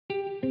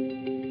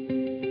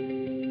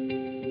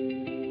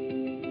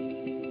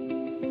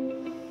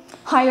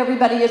Hi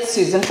everybody, it's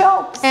Susan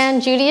Phelps.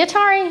 And Judy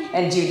Atari.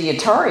 And Judy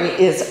Atari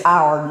is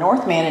our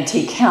North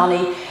Manatee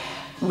County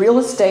real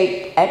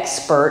estate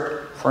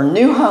expert for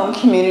new home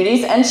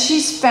communities, and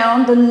she's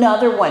found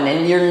another one,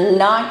 and you're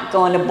not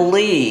going to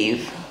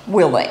believe,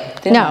 will they?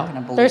 They're not going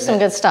to believe there's some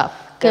good stuff.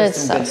 There's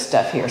some good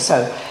stuff here.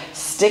 So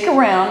stick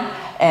around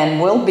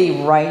and we'll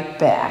be right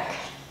back.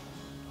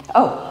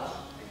 Oh,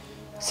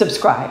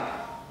 subscribe,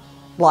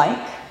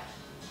 like,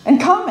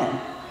 and comment.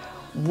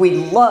 We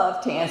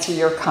love to answer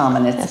your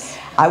comments. Yes.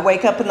 I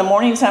wake up in the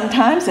morning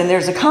sometimes and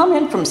there's a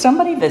comment from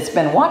somebody that's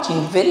been watching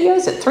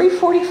videos at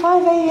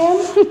 3:45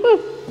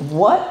 a.m.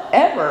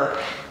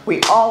 Whatever, we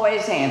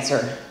always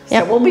answer.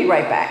 Yep. So we'll be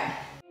right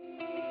back.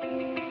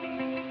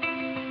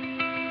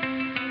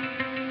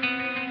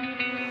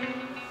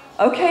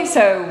 Okay,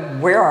 so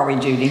where are we,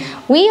 Judy?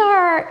 We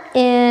are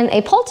in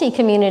a Pulte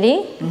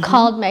community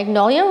called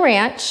Magnolia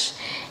Ranch,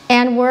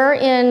 and we're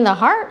in the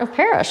heart of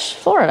Parrish,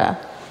 Florida,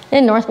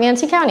 in North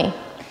Manatee County.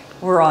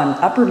 We're on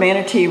Upper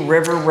Manatee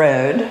River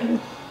Road,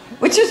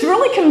 which is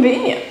really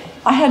convenient.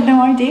 I had no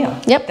idea.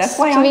 Yep. That's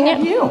why convenient.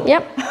 I have you.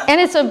 Yep.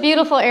 And it's a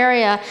beautiful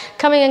area.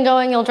 Coming and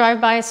going, you'll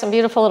drive by some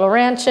beautiful little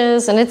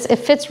ranches, and it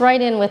fits right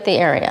in with the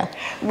area.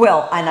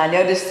 Well, and I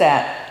noticed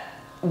that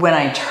when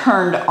I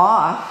turned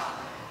off,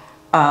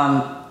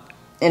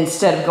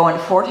 instead of going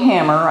to Fort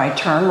Hammer, I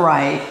turned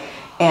right,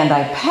 and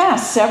I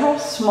passed several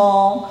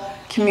small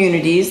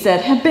communities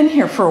that have been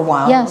here for a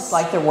while. Yes. Looks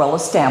like they're well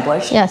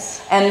established.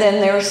 Yes. And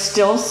then there's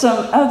still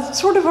some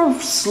sort of a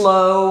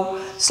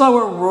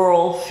slower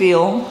rural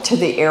feel to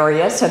the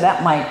area, so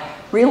that might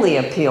really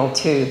appeal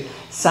to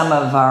some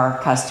of our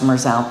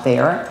customers out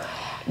there.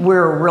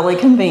 We're really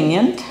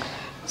convenient.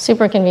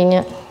 Super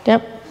convenient.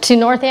 Yep. To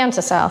north and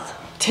to south.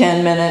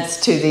 10 minutes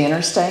to the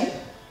interstate.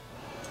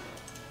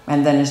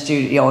 And then, as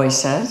Judy always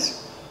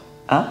says,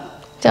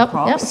 up,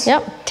 across.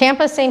 Yep.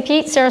 Tampa, St.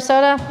 Pete,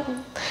 Sarasota.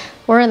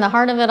 We're in the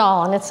heart of it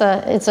all, and it's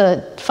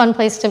a fun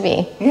place to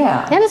be.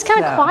 Yeah. And it's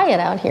kind of quiet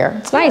out here.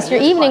 It's nice.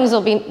 Your evenings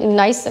will be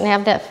nice and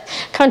have that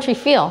country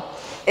feel.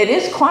 It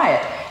is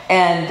quiet,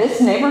 and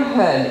this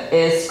neighborhood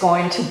is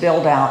going to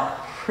build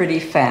out pretty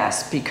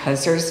fast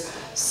because there's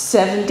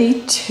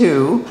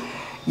 72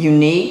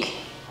 unique,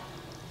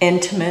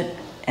 intimate,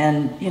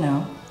 and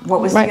what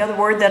was the other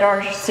word that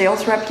our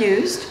sales rep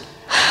used?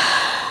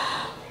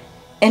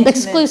 Intimate,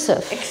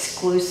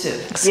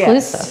 exclusive.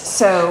 Yes.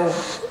 So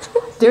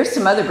there's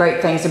some other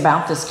great things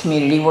about this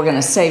community. We're going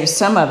to save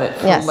some of it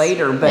for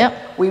later, but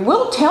we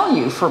will tell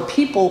you, for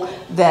people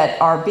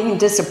that are being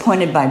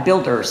disappointed by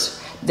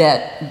builders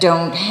that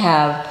don't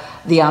have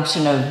the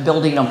option of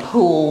building a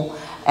pool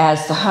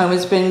as the home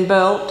is being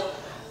built,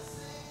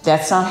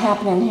 that's not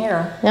happening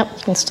here. Yep,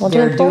 you can still do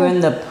a pool. They're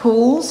doing the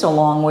pools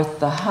along with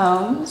the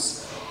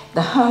homes.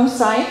 The home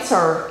sites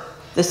are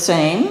the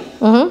same.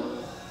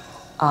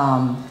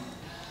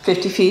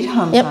 50 feet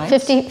home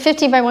sites.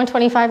 50 by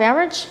 125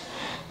 average.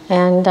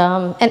 And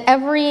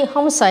every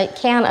home site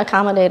can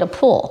accommodate a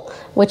pool,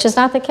 which is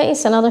not the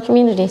case in other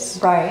communities.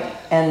 Right,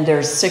 and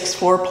there's 6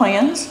 floor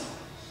plans.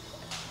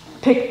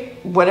 Pick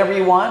whatever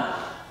you want,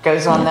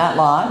 goes on that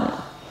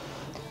lot.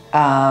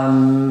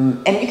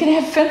 And you can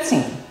have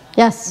fencing.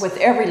 Yes. With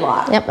every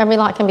lot. Yep, every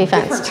lot can be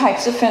fenced. Different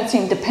types of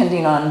fencing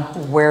depending on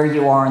where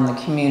you are in the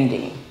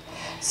community.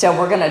 So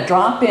we're going to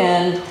drop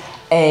in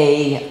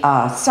a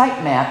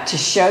site map to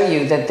show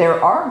you that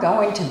there are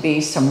going to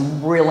be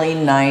some really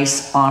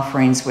nice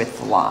offerings with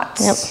the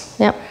lots.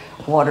 Yep.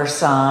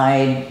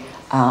 Waterside,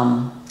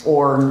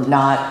 or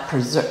not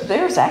preserved.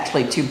 There's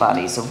actually 2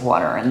 bodies of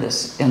water in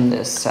this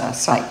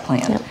site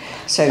plan. Yep.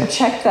 So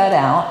check that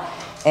out,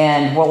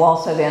 and we'll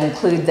also then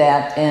include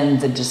that in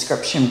the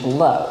description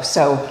below.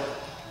 So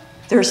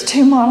there's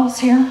 2 models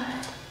here.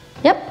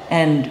 Yep.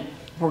 And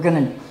we're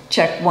going to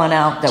check one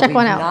out that we've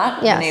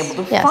not been able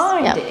to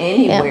find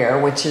anywhere,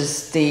 which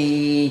is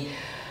the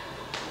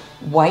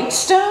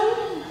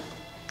Whitestone.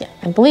 Yeah,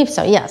 I believe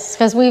so. Yes,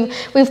 because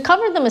we've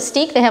covered the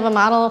Mystique. They have a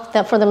model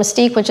for the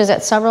Mystique, which is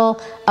at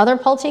several other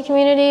Pulte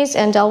communities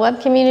and Del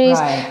Webb communities.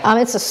 Right.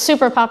 It's a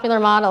super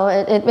popular model.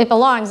 It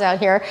belongs out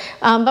here.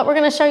 But we're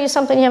going to show you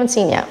something you haven't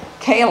seen yet.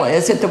 Kayla,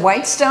 is it the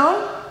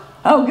Whitestone?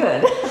 Oh,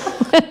 good.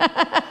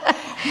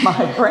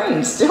 My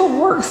brain still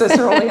works this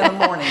early in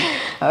the morning.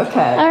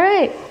 Okay.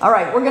 All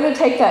right, we're going to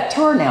take that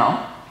tour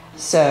now,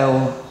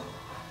 so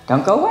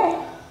don't go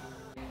away.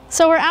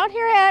 So we're out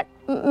here at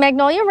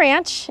Magnolia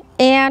Ranch,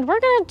 and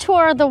we're going to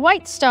tour the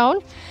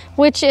Whitestone,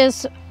 which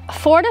is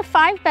 4 to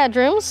 5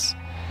 bedrooms,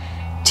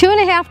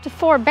 2.5 to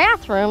 4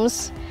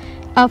 bathrooms,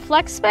 a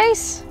flex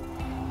space,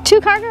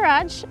 2-car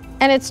garage,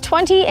 and it's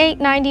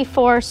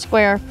 2,894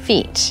 square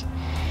feet.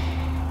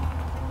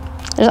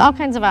 There's all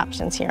kinds of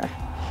options here.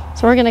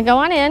 So we're gonna go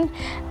on in.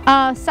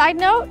 Side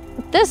note,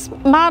 this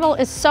model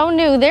is so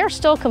new, they're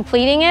still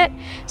completing it.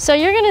 So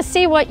you're gonna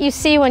see what you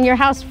see when your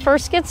house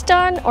first gets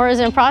done or is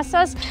in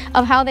process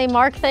of how they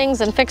mark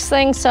things and fix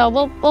things. So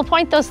we'll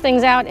point those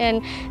things out,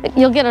 and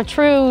you'll get a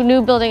true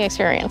new building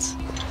experience.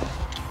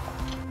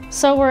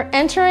 So we're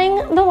entering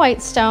the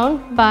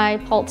Whitestone by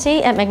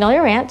Pulte at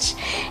Magnolia Ranch.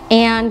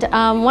 And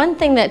one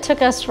thing that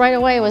took us right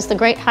away was the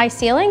great high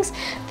ceilings.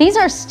 These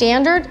are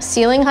standard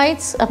ceiling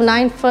heights of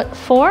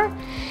 9'4".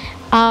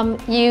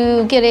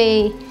 You get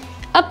a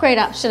upgrade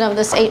option of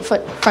this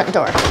 8-foot front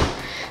door.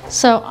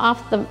 So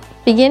off the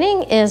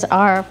beginning is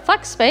our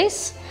flex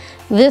space.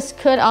 This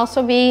could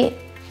also be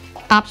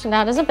optioned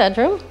out as a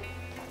bedroom.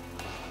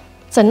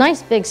 It's a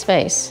nice big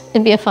space.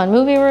 It'd be a fun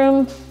movie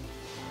room.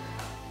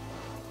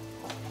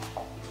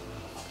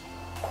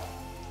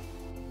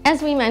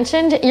 As we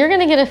mentioned, you're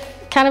going to get a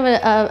kind of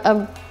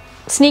a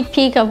sneak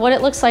peek of what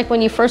it looks like when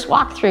you first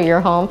walk through your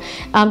home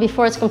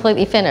before it's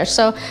completely finished.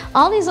 So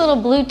all these little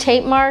blue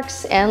tape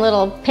marks and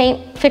little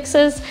paint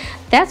fixes,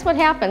 that's what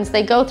happens.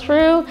 They go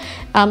through,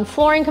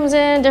 flooring comes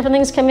in, different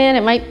things come in,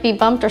 it might be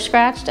bumped or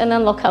scratched, and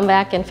then they'll come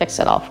back and fix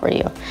it all for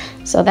you.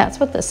 So that's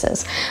what this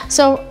is.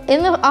 So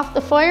off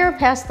the foyer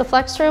past the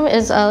flex room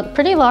is a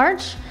pretty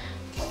large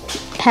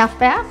half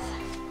bath.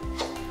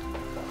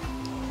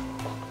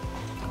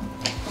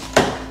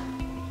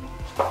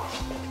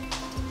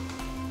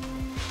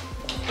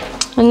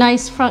 A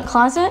nice front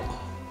closet.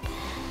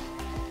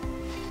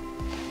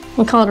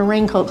 We call it a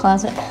raincoat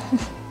closet.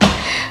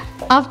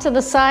 Off to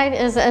the side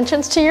is the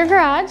entrance to your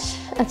garage.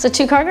 It's a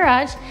 2-car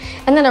garage.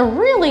 And then a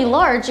really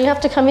large, you have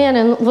to come in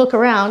and look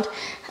around,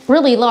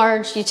 really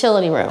large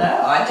utility room.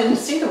 No, I didn't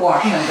see the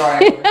washer and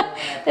dryer.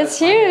 It's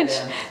huge.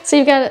 So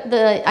you've got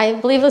I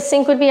believe the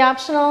sink would be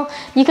optional.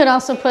 You could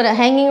also put a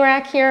hanging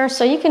rack here,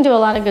 so you can do a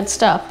lot of good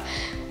stuff.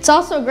 It's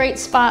also a great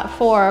spot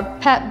for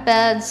pet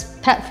beds,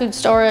 pet food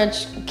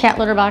storage, cat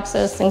litter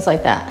boxes, things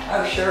like that.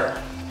 Oh, sure.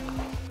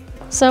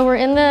 So we're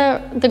in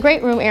the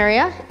great room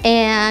area,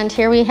 and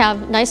here we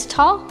have nice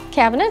tall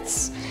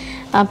cabinets.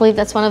 I believe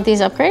that's one of these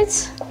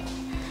upgrades.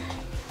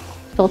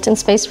 Built-in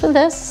space for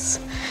this,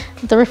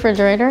 the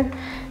refrigerator.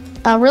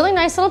 A really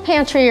nice little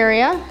pantry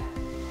area.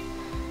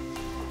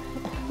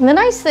 And the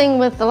nice thing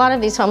with a lot of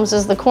these homes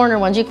is the corner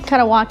ones. You can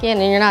kind of walk in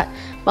and you're not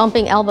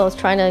bumping elbows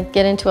trying to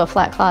get into a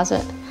flat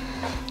closet.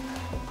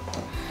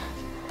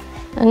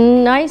 A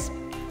nice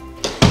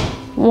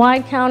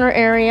wide counter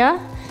area,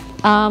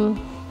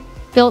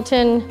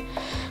 built-in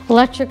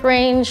electric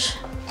range,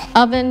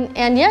 oven,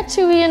 and yet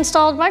to be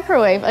installed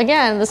microwave.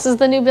 Again, this is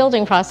the new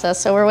building process,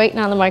 so we're waiting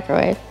on the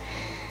microwave.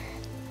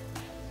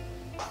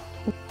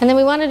 And then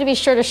we wanted to be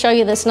sure to show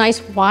you this nice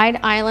wide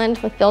island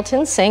with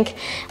built-in sink.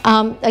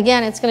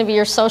 Again, it's going to be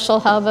your social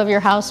hub of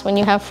your house when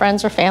you have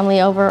friends or family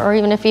over, or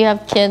even if you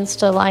have kids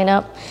to line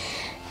up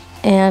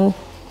and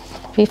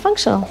be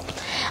functional.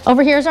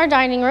 Over here is our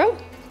dining room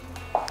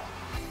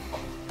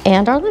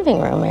and our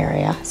living room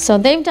area. So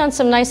they've done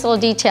some nice little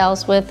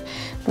details with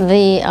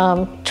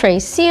the tray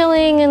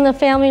ceiling in the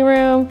family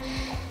room,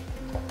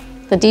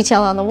 the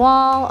detail on the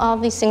wall. All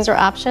these things are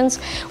options.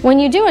 When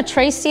you do a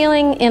tray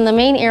ceiling in the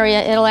main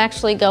area, it'll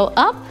actually go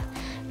up,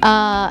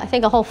 I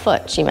think a whole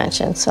foot, she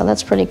mentioned, so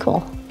that's pretty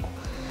cool.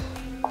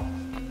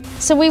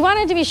 So we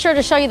wanted to be sure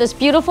to show you this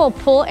beautiful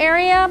pool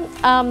area.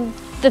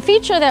 The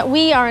feature that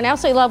we are in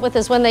absolutely love with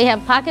is when they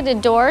have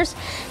pocketed doors.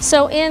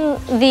 So in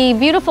the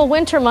beautiful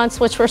winter months,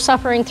 which we're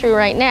suffering through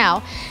right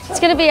now, it's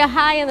going to be a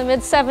high in the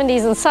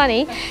mid-70s and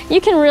sunny.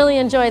 You can really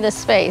enjoy this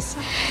space.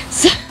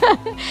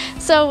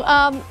 So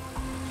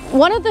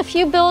one of the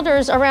few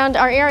builders around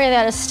our area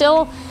that is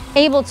still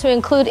able to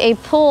include a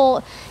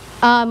pool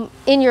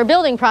in your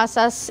building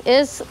process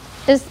is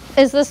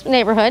this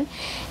neighborhood.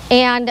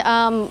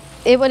 And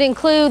it would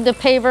include the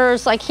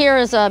pavers, like here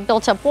is a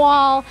built-up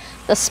wall,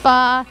 the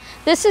spa.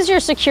 This is your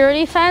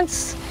security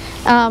fence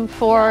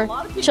for a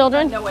lot of people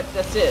children. Don't know what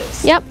this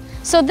is. Yep.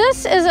 So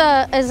this is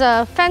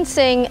a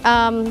fencing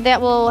that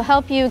will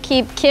help you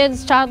keep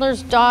kids,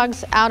 toddlers,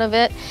 dogs out of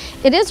it.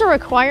 It is a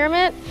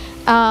requirement.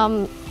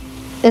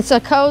 It's a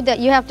code that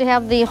you have to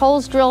have the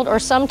holes drilled or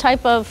some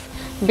type of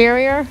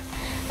barrier.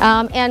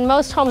 And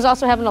most homes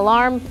also have an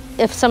alarm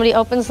if somebody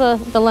opens the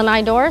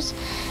lanai doors.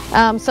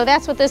 So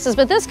that's what this is.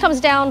 But this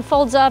comes down,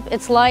 folds up,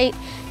 it's light.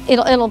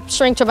 It'll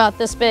shrink to about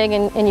this big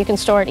and you can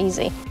store it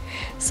easy.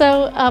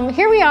 So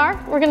here we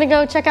are. We're gonna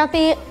go check out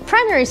the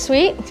primary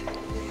suite.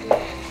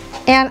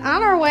 And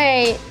on our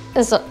way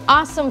is an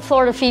awesome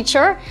Florida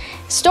feature,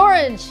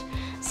 storage.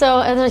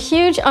 So it's a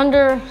huge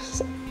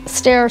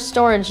under-stair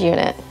storage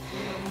unit.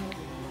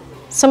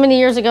 So many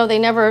years ago, they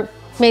never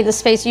made the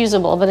space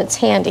usable, but it's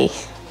handy.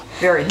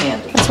 Very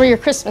handy. That's where your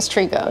Christmas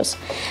tree goes.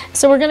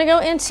 So we're gonna go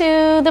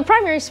into the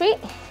primary suite.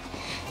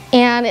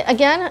 And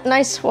again,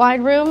 nice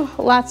wide room,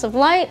 lots of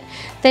light.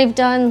 They've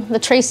done the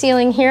tray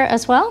ceiling here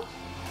as well.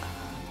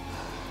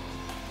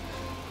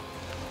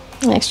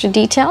 Extra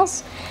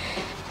details.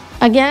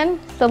 Again,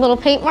 the little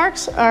paint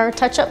marks are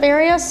touch-up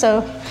area,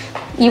 so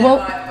you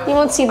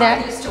won't see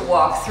that. I used to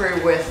walk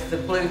through with the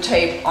blue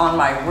tape on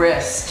my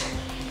wrist,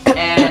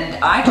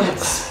 and I could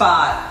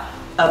spot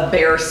a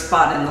bare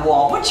spot in the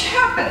wall, which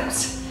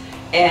happens.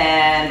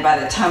 And by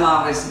the time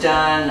I was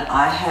done,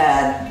 I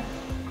had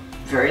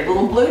very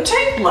little blue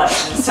tape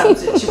left in some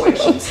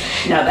situations.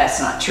 No, that's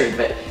not true,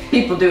 but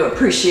people do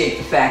appreciate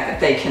the fact that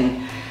they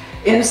can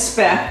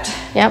inspect.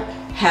 Yep.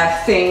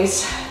 have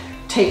things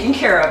taken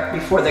care of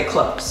before they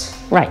close.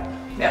 Right.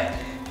 Yeah.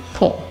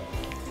 Cool.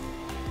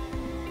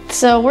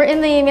 So we're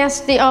in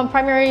the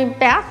primary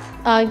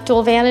bath.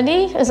 Dual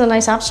vanity is a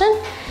nice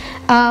option.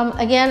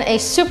 Again, a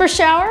super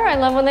shower. I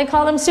love when they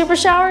call them super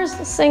showers.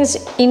 This thing's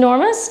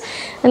enormous.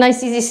 A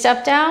nice easy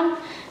step down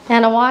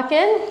and a walk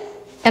in,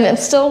 and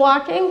it's still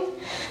walking.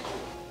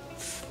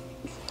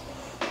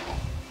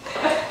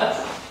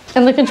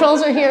 And the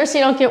controls are here so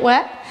you don't get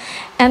wet.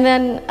 And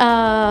then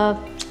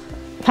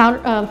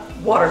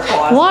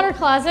water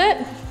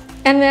closet,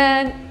 and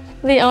then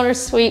the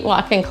owner's suite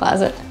walk-in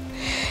closet.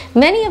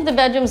 Many of the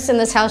bedrooms in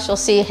this house you'll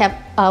see have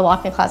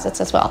walk-in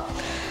closets as well.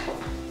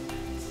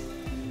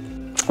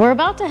 We're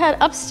about to head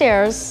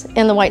upstairs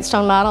in the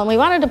Whitestone model, and we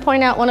wanted to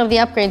point out one of the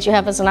upgrades you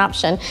have as an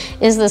option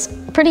is this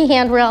pretty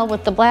handrail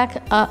with the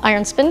black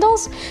iron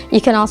spindles.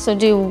 You can also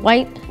do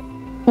white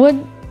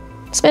wood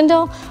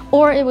spindle,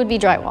 or it would be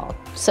drywall.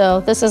 So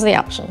this is the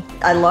option.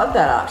 I love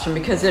that option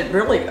because it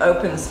really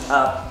opens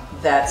up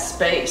that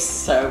space.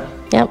 So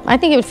yep, I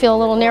think it would feel a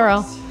little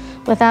narrow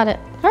without it.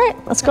 All right,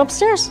 let's go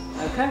upstairs.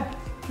 Okay.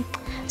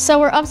 So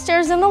we're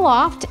upstairs in the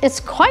loft. It's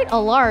quite a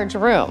large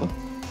room.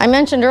 I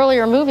mentioned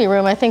earlier movie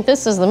room. I think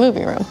this is the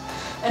movie room.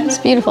 And it's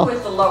beautiful.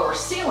 With the lower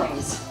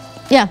ceilings.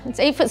 Yeah, it's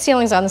 8-foot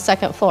ceilings on the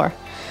second floor.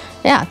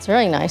 Yeah, it's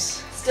very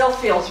nice. Still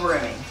feels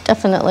roomy.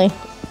 Definitely.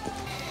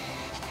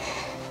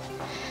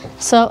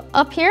 So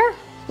up here,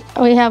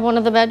 we have one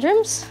of the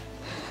bedrooms.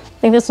 I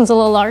think this one's a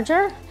little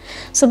larger.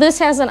 So this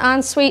has an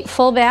ensuite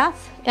full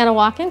bath and a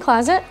walk-in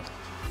closet.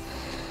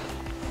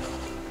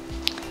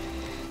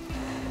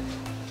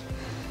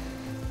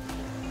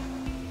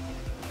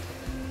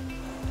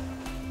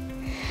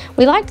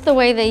 We liked the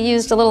way they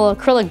used a little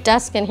acrylic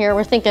desk in here.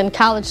 We're thinking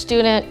college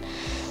student,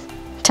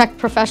 tech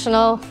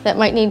professional that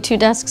might need 2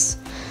 desks.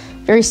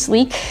 Very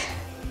sleek.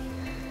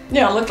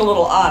 Yeah, it looked a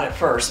little odd at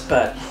first,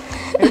 but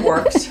it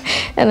works.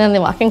 And then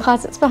the walk-in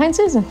closet's behind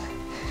Susan.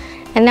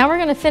 And now we're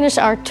going to finish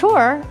our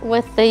tour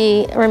with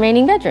the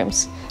remaining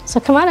bedrooms. So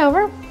come on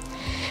over.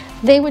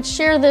 They would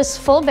share this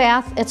full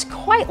bath. It's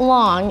quite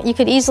long. You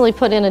could easily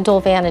put in a dual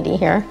vanity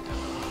here.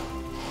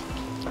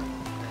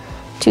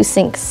 2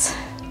 sinks.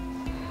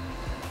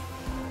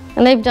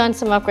 And they've done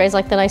some upgrades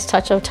like the nice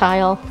touch of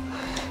tile.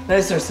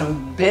 Those are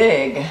some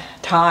big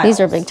tiles.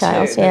 These are big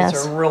tiles, too. Yes.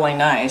 Those are really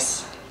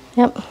nice.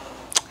 Yep.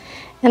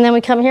 And then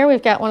we come here,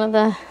 we've got one of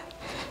the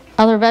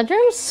other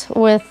bedrooms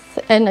with,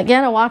 and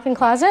again, a walk-in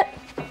closet.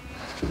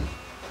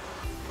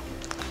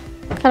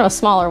 Kind of a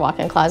smaller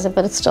walk-in closet,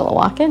 but it's still a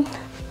walk-in.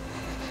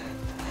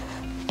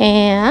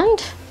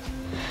 And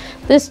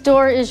this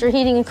door is your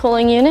heating and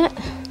cooling unit.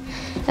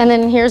 And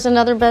then here's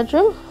another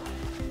bedroom,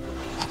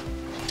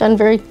 done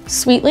very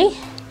sweetly.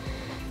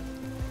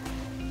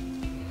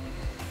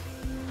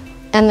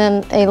 And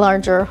then a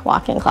larger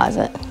walk-in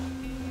closet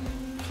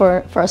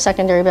for a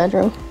secondary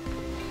bedroom.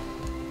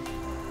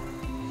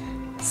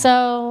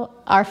 So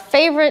our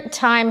favorite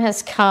time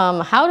has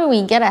come. How do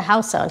we get a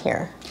house out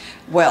here?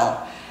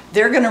 Well,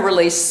 they're going to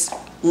release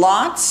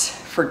lots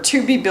for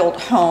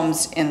to-be-built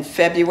homes in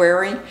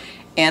February,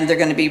 and they're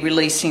going to be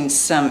releasing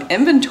some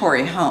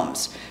inventory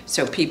homes.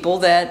 So people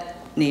that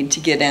need to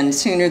get in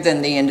sooner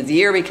than the end of the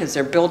year because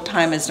their build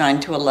time is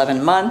 9 to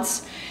 11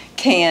 months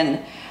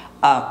can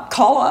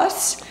call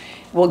us.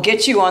 We'll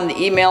get you on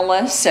the email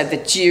list so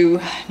that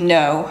you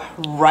know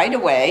right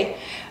away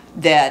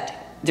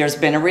that there's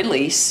been a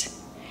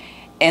release,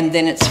 and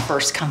then it's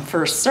first come,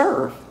 first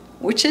serve,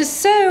 which is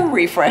so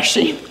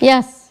refreshing.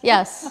 Yes,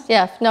 yes,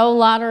 yeah. No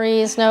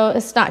lotteries, no,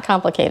 it's not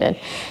complicated.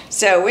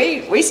 So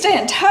we stay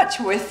in touch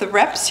with the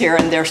reps here,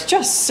 and they're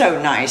just so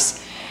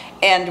nice.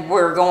 And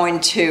we're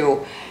going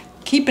to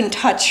keep in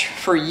touch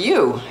for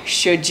you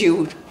should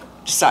you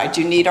decide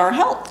you need our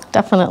help.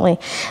 Definitely.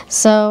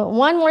 So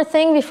one more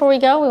thing before we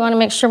go, we want to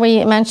make sure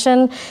we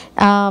mention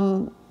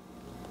no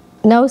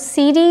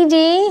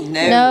CDD,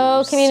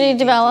 no community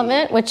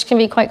development, which can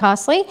be quite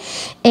costly.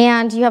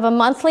 And you have a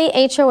monthly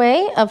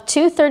HOA of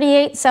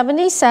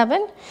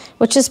 $238.77,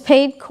 which is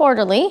paid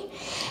quarterly.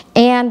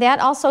 And that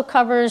also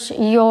covers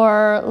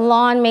your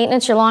lawn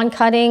maintenance, your lawn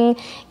cutting,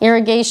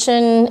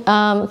 irrigation,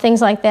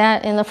 things like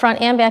that in the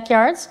front and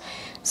backyards.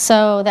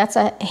 So that's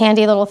a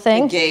handy little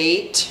thing. The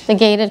gate. The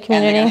gated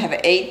community. And they're going to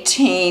have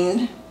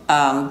 18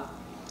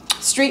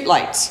 street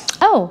lights.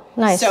 Oh,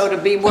 nice. So to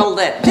be well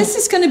lit. This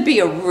is going to be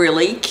a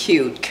really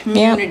cute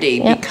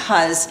community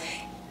because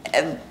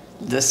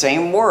the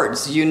same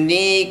words,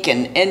 unique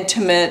and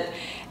intimate,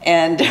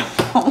 and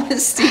what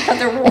was the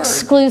other word?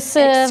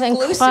 Exclusive and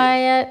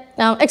quiet.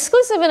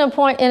 Exclusive in a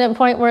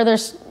point where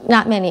there's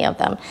not many of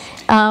them,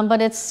 but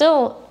it's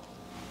still.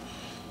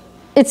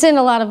 It's in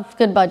a lot of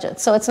good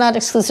budgets, so it's not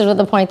exclusive to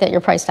the point that you're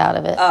priced out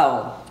of it.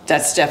 Oh,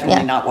 that's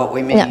definitely not what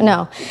we mean. Yeah,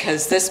 no.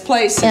 Because this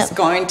place is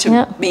going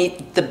to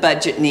meet the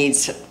budget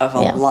needs of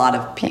a lot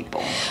of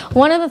people.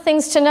 One of the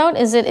things to note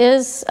is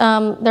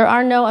there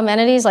are no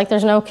amenities, like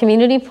there's no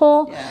community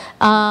pool,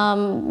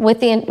 with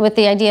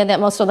the idea that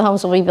most of the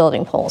homes will be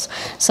building pools.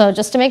 So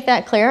just to make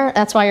that clear,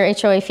 that's why your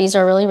HOA fees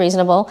are really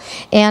reasonable.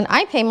 And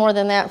I pay more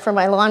than that for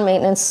my lawn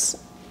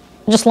maintenance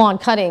just lawn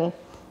cutting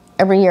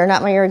every year,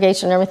 not my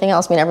irrigation and everything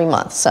else, I mean every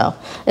month. So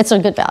it's a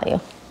good value.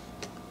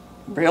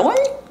 Really?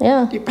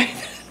 Yeah. You pay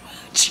that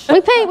much?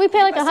 We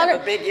pay like $100.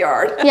 Have a big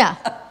yard. Yeah.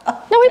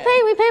 No, we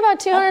pay about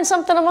 200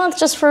 something a month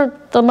just for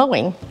the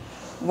mowing.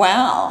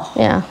 Wow.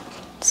 Yeah.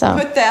 So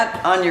put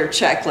that on your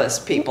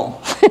checklist,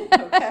 people.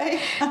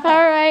 Okay. All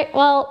right.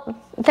 Well,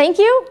 thank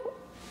you.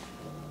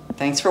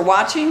 Thanks for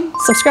watching.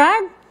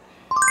 Subscribe.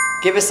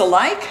 Give us a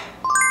like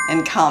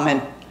and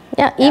comment.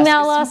 Yeah.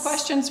 Email Ask us. some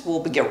questions.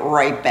 We'll get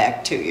right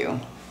back to you.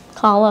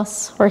 Call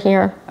us. We're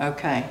here.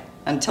 Okay.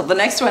 Until the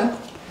next one.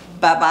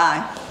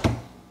 Bye-bye.